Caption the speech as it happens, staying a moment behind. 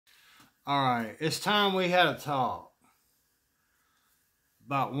Alright, it's time we had a talk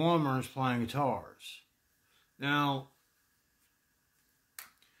about women playing guitars. Now,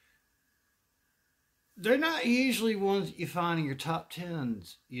 they're not usually ones that you find in your top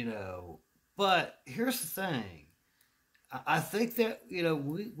tens, but here's the thing. I think that,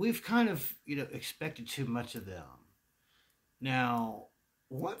 we've kind of, expected too much of them. Now,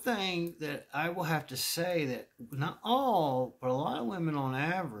 one thing that I will have to say that not all, but a lot of women on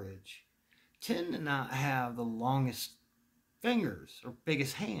average tend to not have the longest fingers or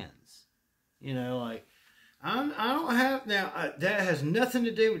biggest hands. Like, I don't have, now, that has nothing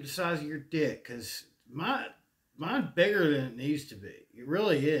to do with the size of your dick, because mine's bigger than it needs to be. It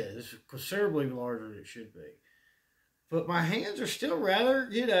really is. It's considerably larger than it should be. But my hands are still rather,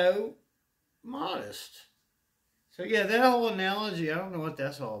 modest. So, yeah, that whole analogy, I don't know what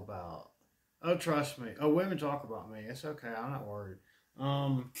that's all about. Oh, trust me. Oh, women talk about me. It's okay. I'm not worried. I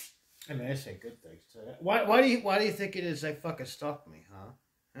mean, they say good things too. Why do you think it is they fucking stalk me, huh?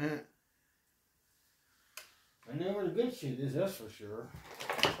 I know where the good shit is, that's for sure.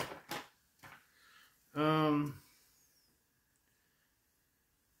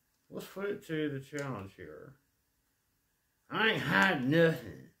 Let's put it to the challenge here. I ain't hiding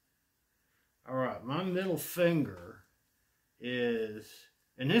nothing. Alright, my middle finger is,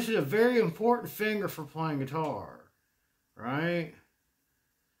 and this is a very important finger for playing guitar, right?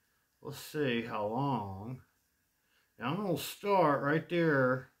 Let's see how long. Now I'm going to start right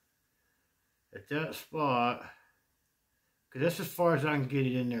there at that spot, because that's as far as I can get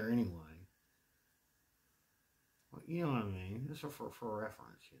it in there anyway. Well, you know what I mean? This is for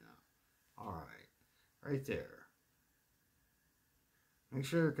reference, Alright, right there. Make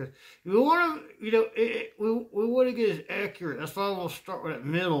sure, because we want to, we want to get as accurate. That's why we'll start with that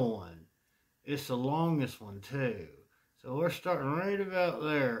middle one. It's the longest one too. So we're starting right about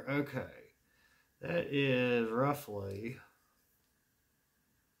there. Okay. That is roughly,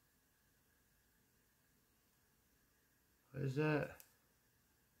 what is that?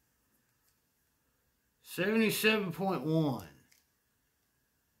 77.1.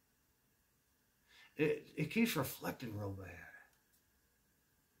 It keeps reflecting real bad.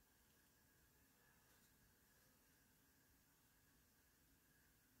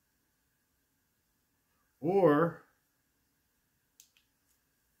 Or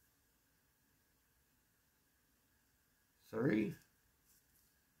three.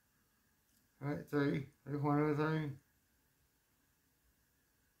 All right, three. 3.03.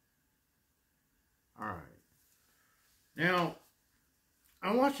 All right. Now,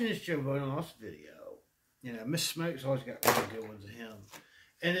 I'm watching this Joe Bonnamassa video. Miss Smoke's always got really good ones of him.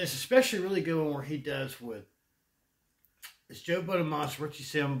 And it's especially really good one where he does with, it's Joe Bonnamassa, Ritchie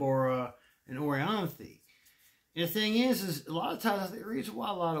Sambora, and Orianthi. And the thing is a lot of times the reason why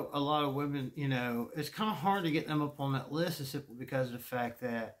a lot of women, it's kind of hard to get them up on that list is simply because of the fact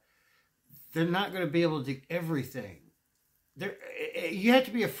that they're not going to be able to do everything. You have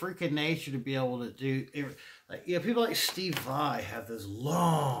to be a freak of nature to be able to do, people like Steve Vai have those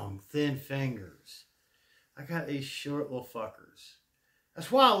long, thin fingers. I got these short little fuckers. That's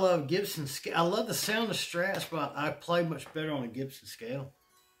why I love Gibson scale. I love the sound of Strats, but I play much better on a Gibson scale,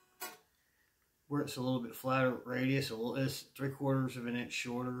 where it's a little bit flatter radius, it's 3/4 of an inch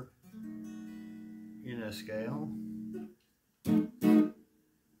shorter, scale.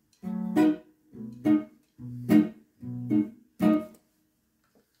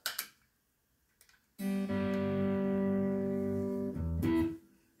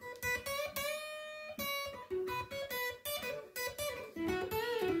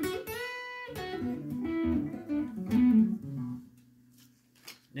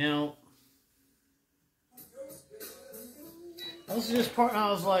 Now, this is just part, and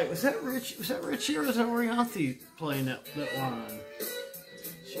I was like, was that Ritchie or was that Orianthi playing that line?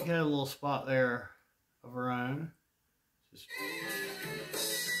 She had a little spot there of her own.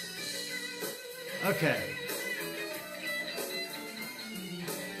 Okay.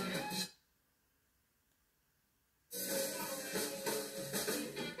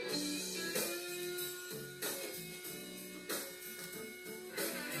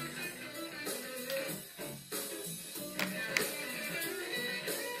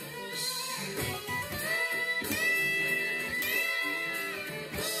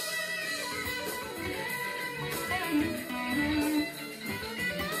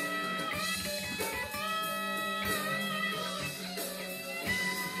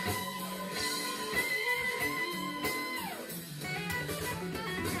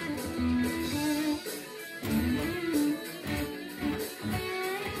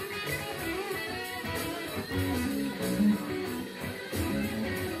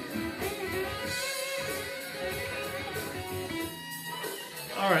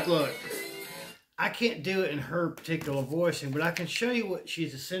 right, look. I can't do it in her particular voicing, but I can show you what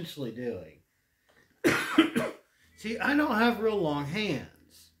she's essentially doing. See, I don't have real long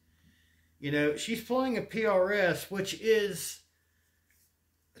hands. You know, she's playing a PRS, which isn't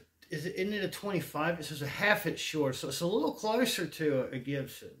it a 25? It's just a half inch short, so it's a little closer to a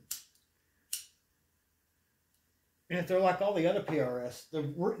Gibson. And if they're like all the other PRS,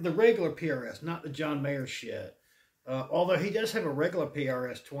 the regular PRS, not the John Mayer shit. Although he does have a regular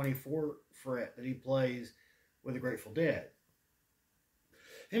PRS 24 fret that he plays with the Grateful Dead.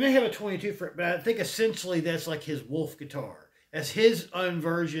 He may have a 22 fret, but I think essentially that's like his Wolf guitar. That's his own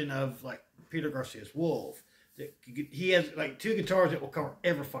version of like Peter Garcia's Wolf. He has like 2 guitars that will cover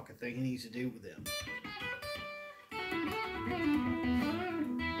every fucking thing he needs to do with them.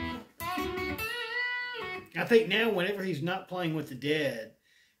 I think now whenever he's not playing with the Dead,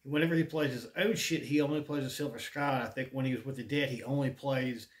 whenever he plays his own shit, he only plays a Silver Sky. I think when he was with the Dead, he only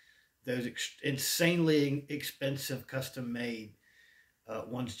plays those insanely expensive custom-made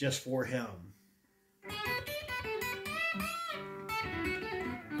ones just for him.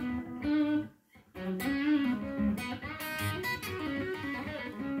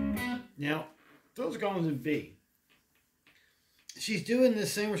 Now, those gongs in B. She's doing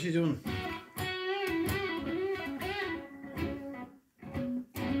this thing where she's doing...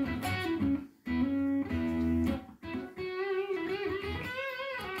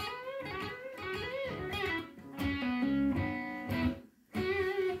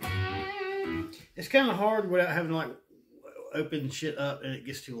 It's kind of hard without having to like open shit up and it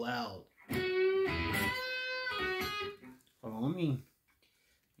gets too loud. Hold on, let me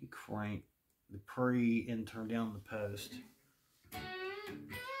crank the pre and turn down the post.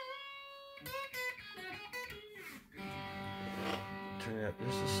 Turn it up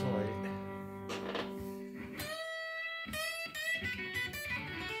just a slight.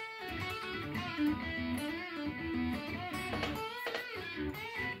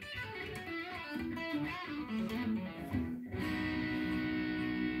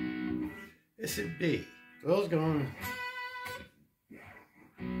 This is B. Those going.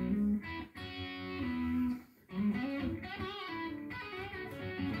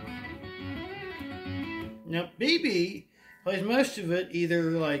 Now BB plays most of it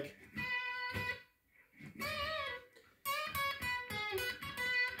either like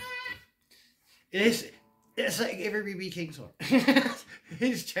it's like every BB King song.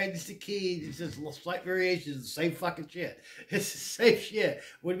 He just changes the keys. It's just little slight variations of the same fucking shit. It's the same shit.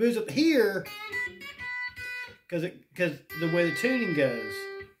 When it moves up here, because the way the tuning goes.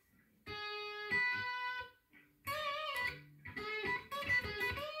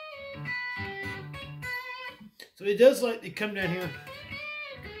 So it does like to come down here.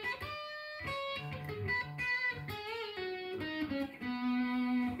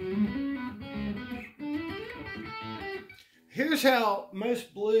 Here's how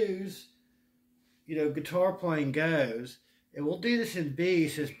most blues, guitar playing goes. And we'll do this in B,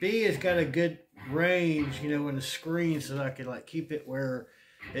 since B has got a good range, in the screen, so that I can like keep it where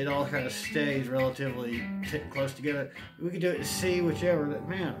it all kind of stays relatively close together. We can do it in C, whichever, doesn't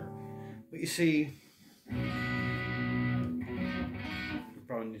matter. But you see, it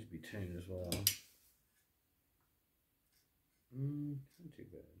probably needs to be tuned as well. Not too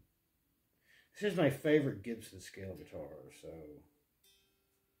bad. This is my favorite Gibson scale guitar, so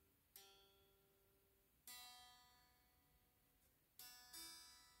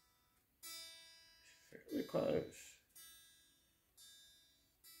it's fairly close.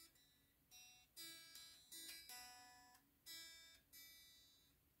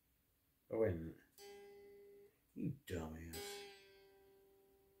 Oh, wait a minute. You dumbass.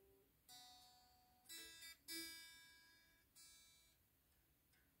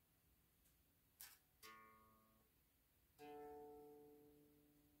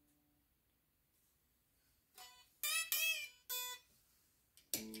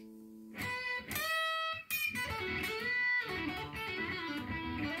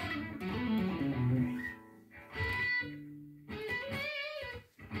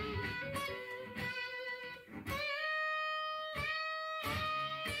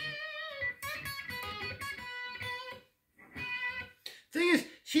 Thing is,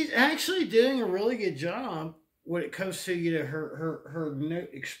 she's actually doing a really good job when it comes to her note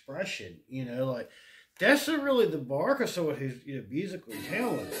expression. Like that's really the mark of someone who's musically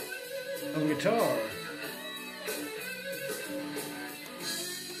talented on guitar.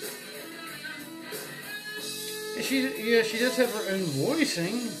 And she does have her own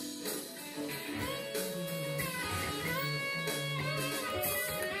voicing.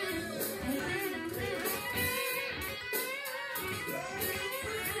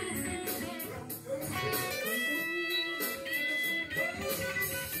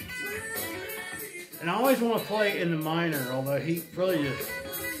 And I always want to play in the minor, although he really just...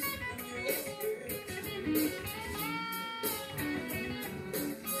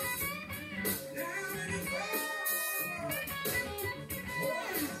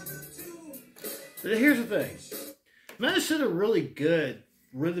 But here's the thing. Most of the really good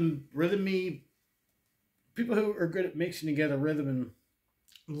rhythmy people who are good at mixing together rhythm and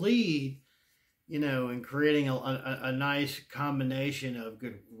lead, you know, and creating a nice combination of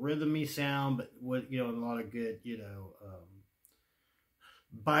good rhythmy sound, but with, you know, a lot of good, you know,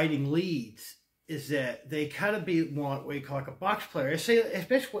 biting leads, is that they kind of be more what you call like a box player. I say,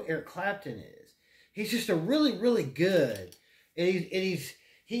 especially what Eric Clapton is. He's just a really, really good, and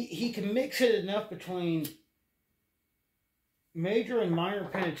he can mix it enough between major and minor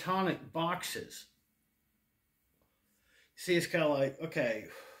pentatonic boxes. See, it's kind of like, okay,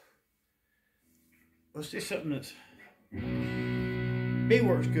 let's do something that's... B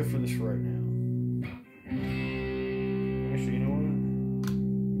works good for this right now. Actually, you know what?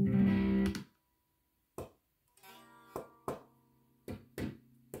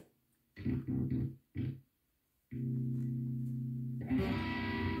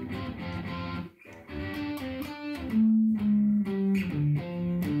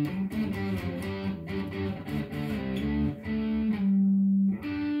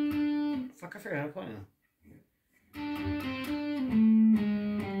 Fuck, I forgot how to play now.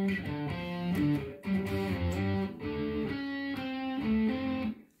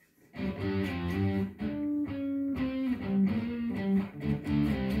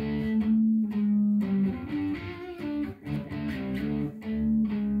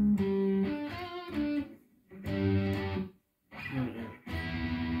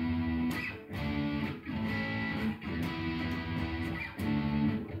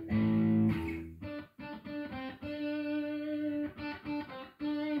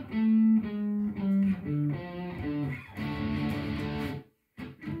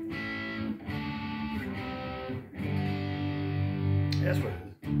 That's what it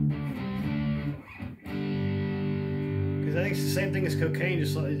is. Because I think it's the same thing as cocaine,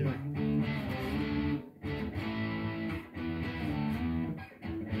 just slightly different.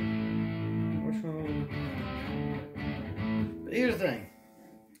 But here's the thing.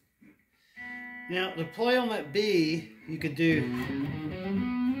 Now, to play on that B, you could do,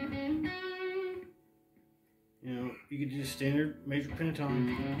 you know, you could do standard major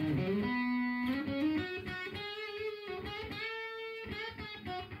pentatonic.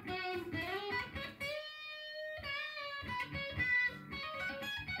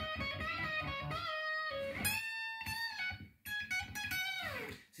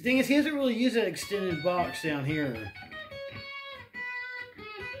 The thing is, he doesn't really use that extended box down here.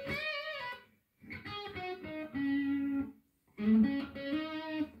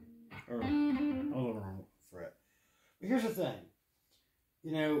 Or, hold on, wrong fret. But here's the thing.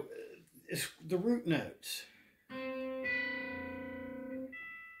 You know, it's the root notes.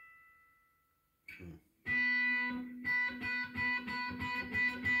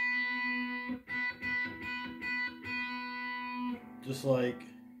 Just like...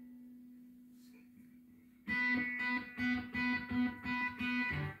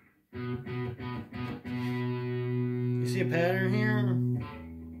 You see a pattern here?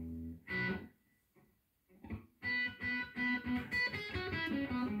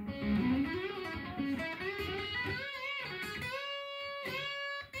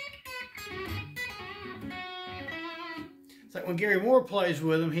 It's like when Gary Moore plays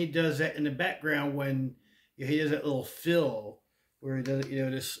with him, he does that in the background when he does that little fill where he does, you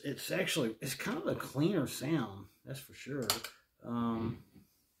know, it's actually, it's kind of a cleaner sound, that's for sure.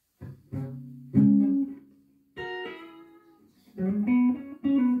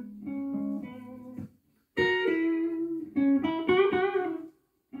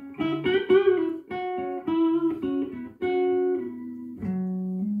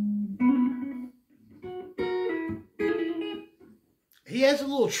 He has a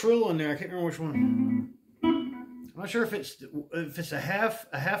little trill in there. I can't remember which one. I'm not sure if it's a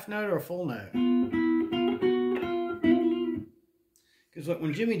half note or a full note. Because like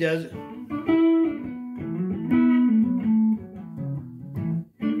when Jimmy does it,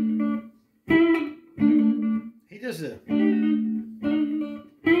 he does it.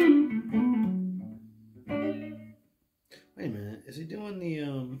 Wait a minute, is he doing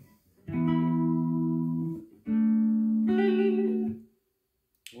the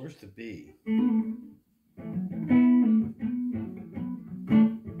where's the B?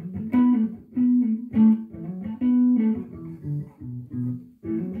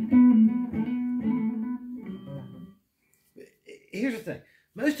 Here's the thing.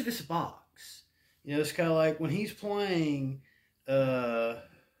 Most of it's a box. You know, it's kind of like when he's playing. Because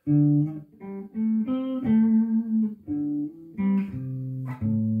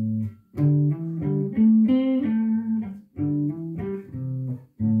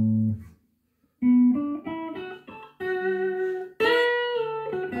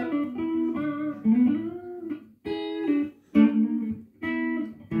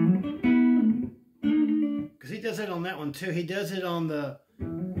he does it on that one too. He does it on the.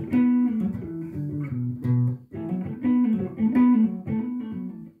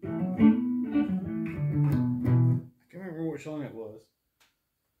 Which song it was,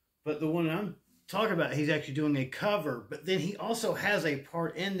 but the one I'm talking about, he's actually doing a cover, but then he also has a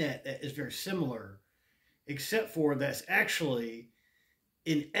part in that is very similar, except for that's actually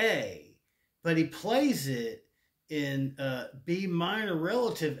in A, but he plays it in B minor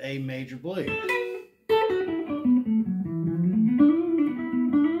relative A major blues.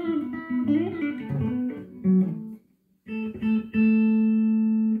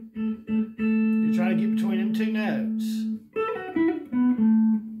 You're trying to get between them two notes.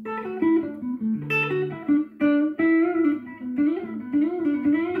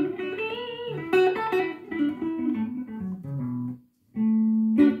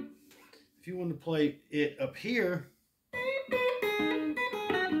 If you want to play it up here,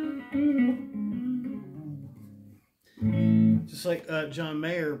 just like John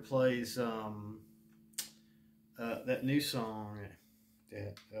Mayer plays that new song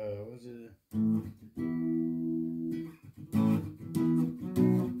that was it?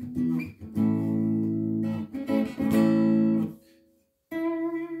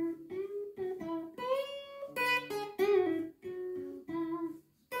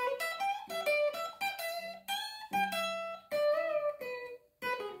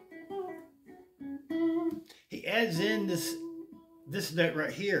 He adds in this note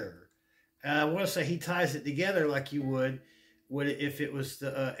right here. I want to say he ties it together like you would if it was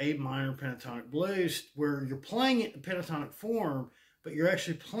the A minor pentatonic blues, where you're playing it in pentatonic form, but you're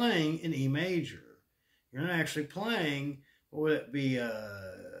actually playing in E major. You're not actually playing, what would it be,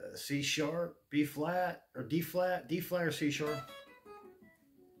 C sharp, B flat, or D flat or C sharp?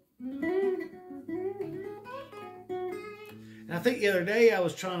 And I think the other day I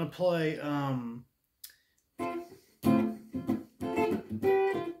was trying to play,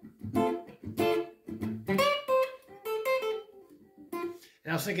 and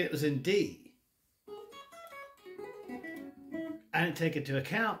I was thinking it was in D. I didn't take into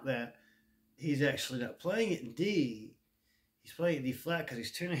account that he's actually not playing it in D. He's playing it in D flat because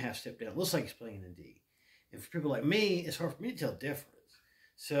he's 2.5 steps down. It looks like he's playing it in D. And for people like me, it's hard for me to tell the difference.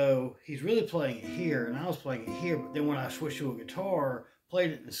 So he's really playing it here, and I was playing it here. But then when I switched to a guitar,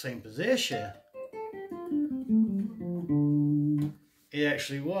 played it in the same position, it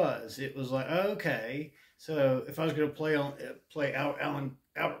actually was. It was like, okay. So if I was going to play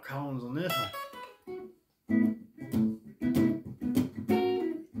Albert Collins on this one,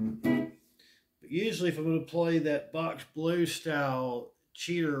 but usually if I'm going to play that box blues style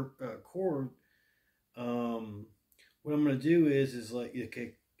cheater chord, what I'm going to do is like,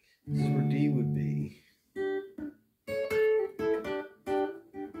 okay, this is where D would be.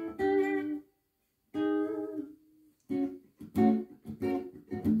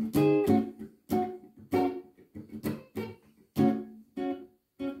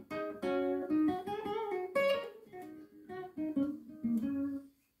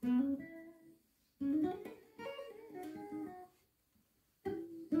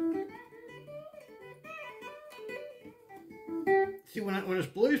 See, when it's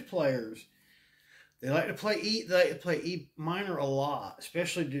blues players, they like to play E minor a lot,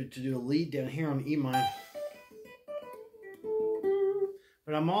 especially to do a lead down here on E minor.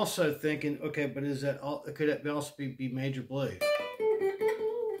 But I'm also thinking, okay, but is that all? Could it also be B major blues?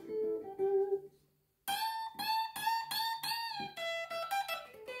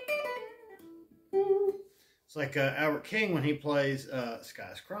 It's like Albert King when he plays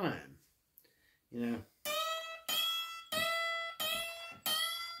 "Sky's Crying," you know.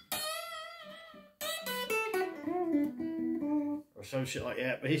 Or some shit like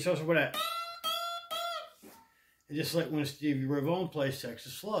that. But he starts with that. And just like when Stevie Ray Vaughan plays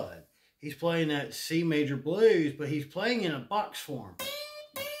Texas Flood, he's playing that C major blues, but he's playing in a box form.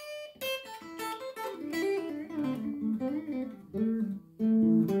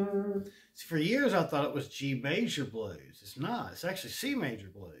 See, for years I thought it was G major blues. It's not. It's actually C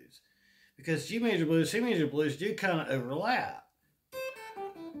major blues. Because G major blues, C major blues do kind of overlap.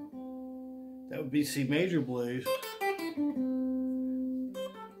 That would be C major blues.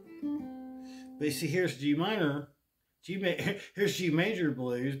 But you see, here's G minor, Here's G major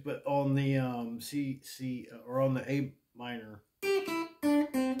blues, but on the or on the A minor.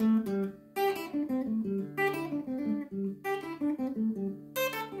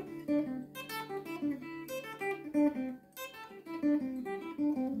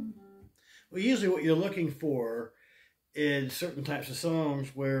 Well, usually what you're looking for in certain types of songs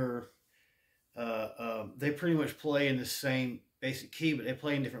where they pretty much play in the same basic key, but they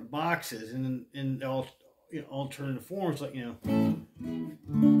play in different boxes and in all alternative forms, like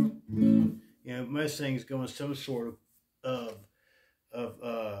most things go in some sort of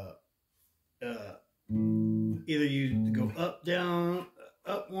either you go up down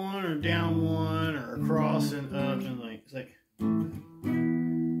up one or down one or across and up and like it's like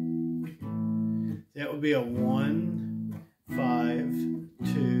that would be a 1 5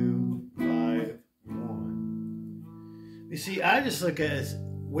 2 5 1. You see, I just look at it as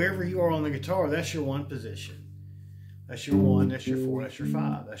wherever you are on the guitar, that's your 1 position. That's your 1, that's your 4, that's your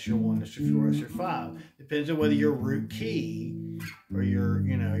 5. That's your 1, that's your 4, that's your 5. Depends on whether your root key or your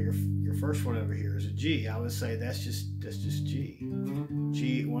first one over here is a G. I would say that's just G.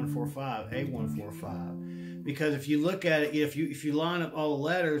 G 1 4 5, A 1 4 5. Because if you look at it, if you line up all the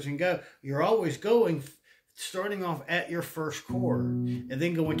letters and go, you're always going starting off at your first chord and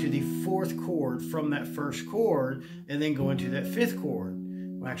then going to the 4th chord from that first chord and then going to that 5th chord.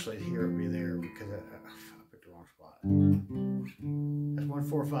 Well, actually, here it would be there because I picked the wrong spot. That's 1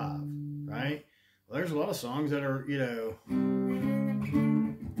 4 5, right? Well, there's a lot of songs that are,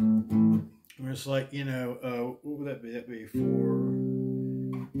 where it's like, what would that be? That'd be 4, 4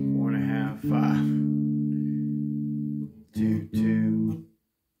 and a half, 5, 2 2.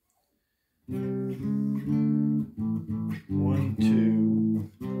 1 2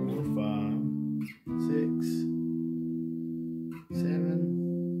 4 5 6 7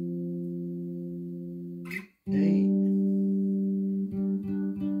 8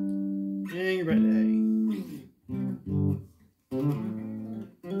 and you're back to A.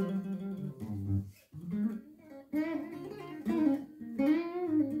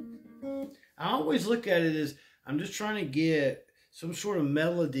 I always look at it as I'm just trying to get some sort of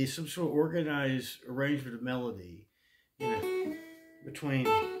melody, some sort of organized arrangement of melody, between.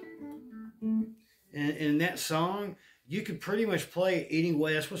 And in that song, you could pretty much play it any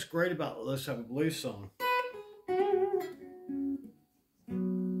way. That's what's great about this type of blues song.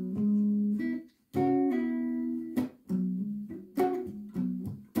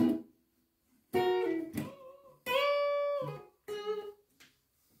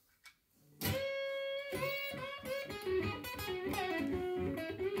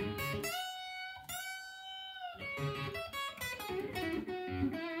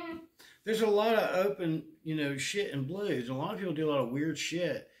 There's a lot of open, shit in blues. A lot of people do a lot of weird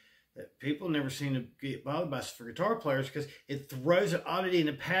shit that people never seem to get bothered by for guitar players because it throws an oddity in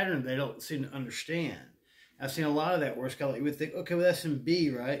a pattern they don't seem to understand. I've seen a lot of that where it's kind of like you would think, okay, well that's in B,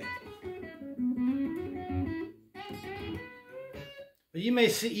 right? But you may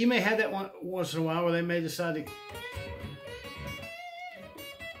have that one once in a while where they may decide to.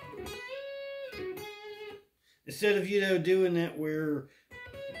 Instead of doing that where.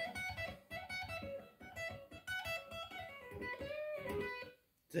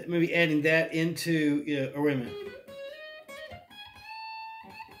 Maybe adding that into, or wait a minute.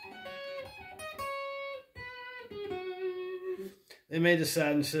 They may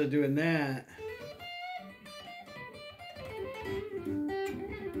decide instead of doing that,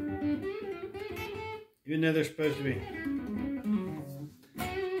 even though they're supposed to be.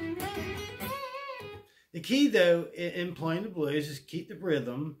 The key, though, in playing the blues is keep the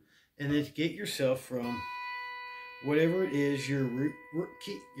rhythm and then get yourself from whatever it is, your root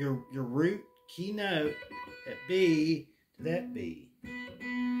key note at B to that B.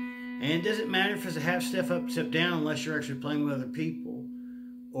 And it doesn't matter if it's a half step up, step down, unless you're actually playing with other people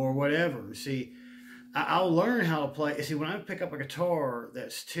or whatever. See, I'll learn how to play. See, when I pick up a guitar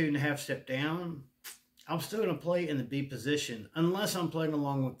that's 2.5 step down, I'm still going to play in the B position unless I'm playing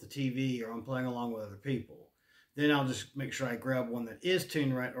along with the TV or I'm playing along with other people. Then I'll just make sure I grab one that is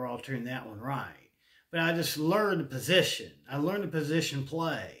tuned right or I'll tune that one right. But I just learned the position. I learned the position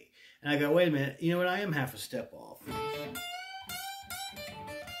play. And I go, wait a minute, you know what? I am half a step off.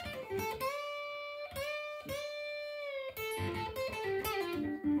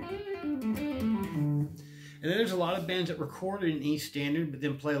 And then there's a lot of bands that record in E standard, but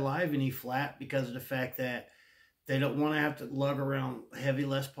then play live in E flat because of the fact that they don't want to have to lug around heavy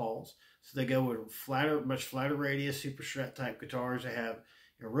Les Pauls. So they go with much flatter radius, super strat type guitars that have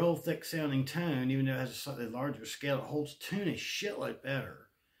a real thick sounding tone, even though it has a slightly larger scale. It holds tune a shitload better.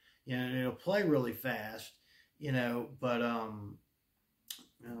 And it'll play really fast. you know, but no,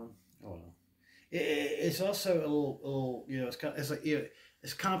 oh well. It's also a little, you know, it's like, you know,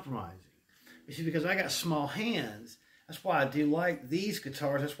 it's compromising. You see, because I got small hands, that's why I do like these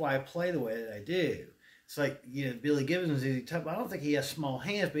guitars. That's why I play the way that I do. It's like, you know, Billy Gibbons is easy tough. I don't think he has small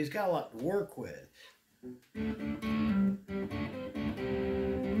hands, but he's got a lot to work with.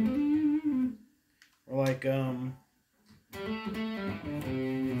 Or like, damn,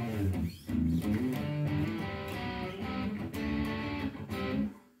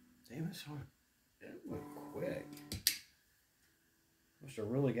 it's hard. That went quick. Must have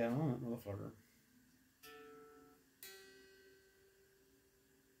really got on it, motherfucker.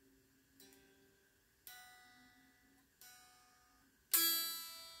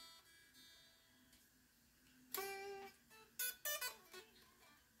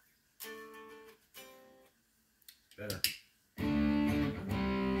 Better.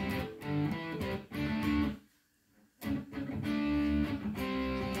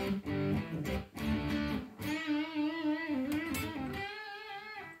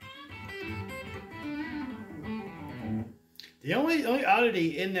 The only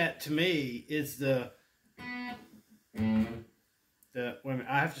oddity in that to me is the wait a minute,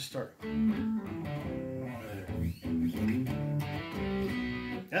 I have to start.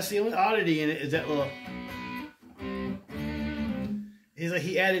 That's the only oddity in it, is that little. He's like,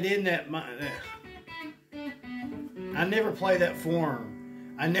 he added in that. I never play that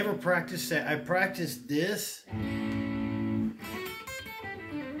form. I never practiced that. I practiced this. And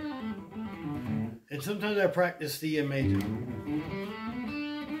sometimes I practice the A major.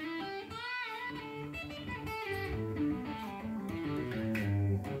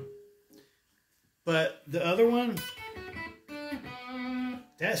 But the other one,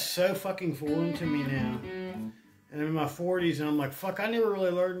 that's so fucking foreign to me now. And I'm in my 40s, and I'm like, fuck, I never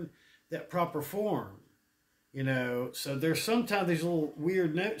really learned that proper form. You know, so there's sometimes these little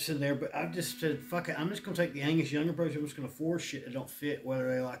weird notes in there, but I've just said, fuck it, I'm just going to take the Angus Young approach. I'm just going to force shit that don't fit, whether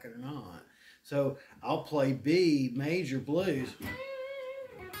they like it or not. So I'll play B major blues.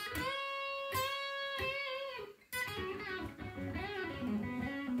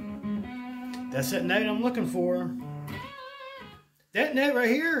 That's that note I'm looking for. That note right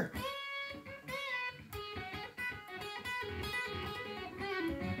here.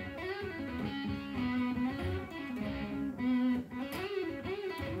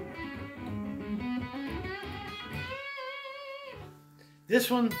 This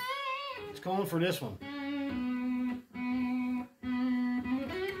one is calling for this one.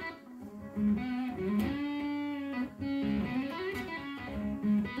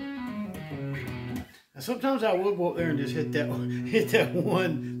 Now sometimes I would go up there and just hit that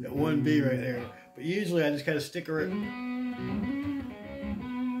one B right there, but usually I just kind of stick around.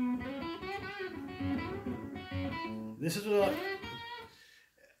 This is what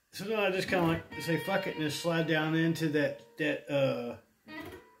sometimes I just kind of like say fuck it and just slide down into that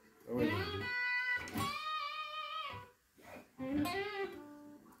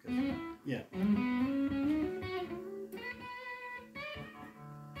yeah.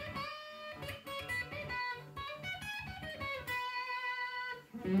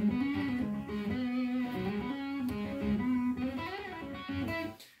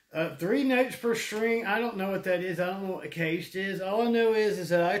 Three notes per string. I don't know what that is. I don't know what a cased is. All I know is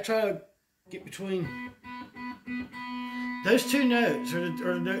that I try to get between those two notes are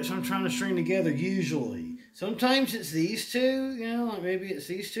the notes I'm trying to string together usually. Sometimes it's these two, you know, like maybe it's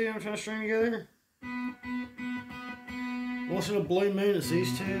these two I'm trying to string together. Once in a blue moon, it's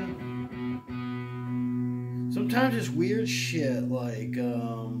these two. Sometimes it's weird shit like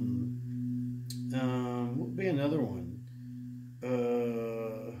what would be another one?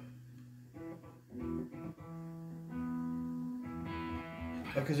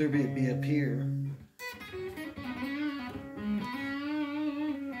 Because there'd be up here.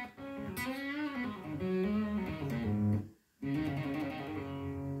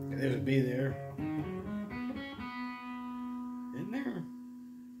 There's a B there. In there?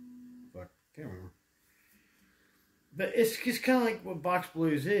 Fuck, can't remember. But it's just kind of like what box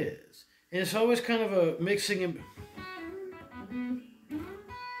blues is. And it's always kind of a mixing and...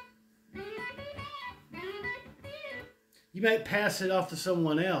 You might pass it off to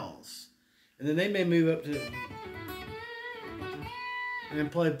someone else, and then they may move up to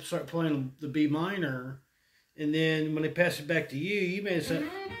and then start playing the B minor, and then when they pass it back to you, you may say,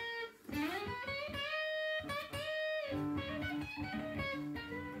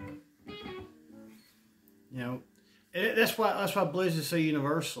 you know, and that's why blues is so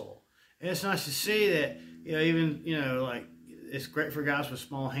universal, and it's nice to see that, you know, even, you know, like it's great for guys with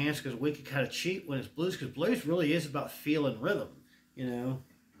small hands because we can kind of cheat when it's blues, because blues really is about feel and rhythm, you know.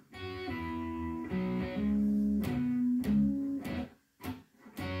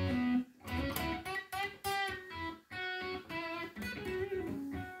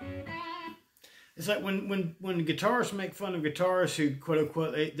 It's like when guitarists make fun of guitarists who, quote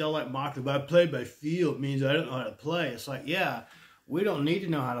unquote, they'll like mock them, I play by feel, it means I don't know how to play. It's like, yeah, we don't need to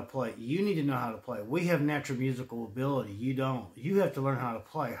know how to play. You need to know how to play. We have natural musical ability. You don't. You have to learn how to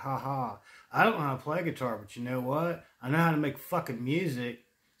play. Ha ha. I don't know how to play guitar, but you know what? I know how to make fucking music.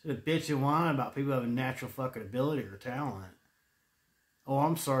 Instead of bitch and whine about people having natural fucking ability or talent. Oh,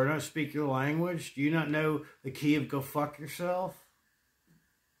 I'm sorry, I don't speak your language. Do you not know the key of go fuck yourself?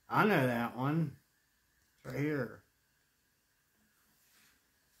 I know that one. Right here.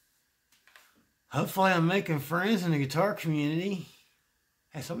 Hopefully I'm making friends in the guitar community.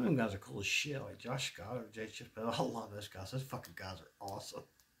 Hey, some of them guys are cool as shit. Like Josh Scott or Jay Chispel. I love those guys. Those fucking guys are awesome.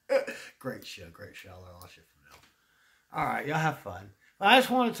 Great show. Great show. I learned a lot of shit from them. Alright, y'all have fun. But I just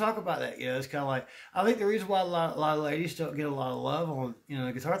want to talk about that. You know, it's kind of like, I think the reason why a lot of ladies don't get a lot of love on, you know,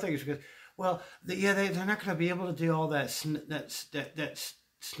 the guitar thing is because, well, they're not going to be able to do all that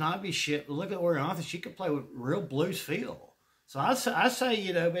snobby shit. But look at Orianthi; she could play with real blues feel. So I say,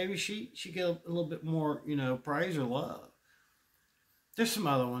 you know, maybe she get a little bit more, you know, praise or love. There's some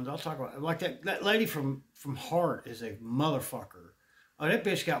other ones I'll talk about. Like that lady from Heart is a motherfucker. Oh, that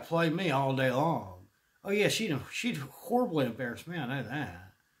bitch got played me all day long. Oh yeah, she'd horribly embarrassed me. I know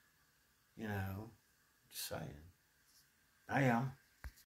that. You know, just saying. I am.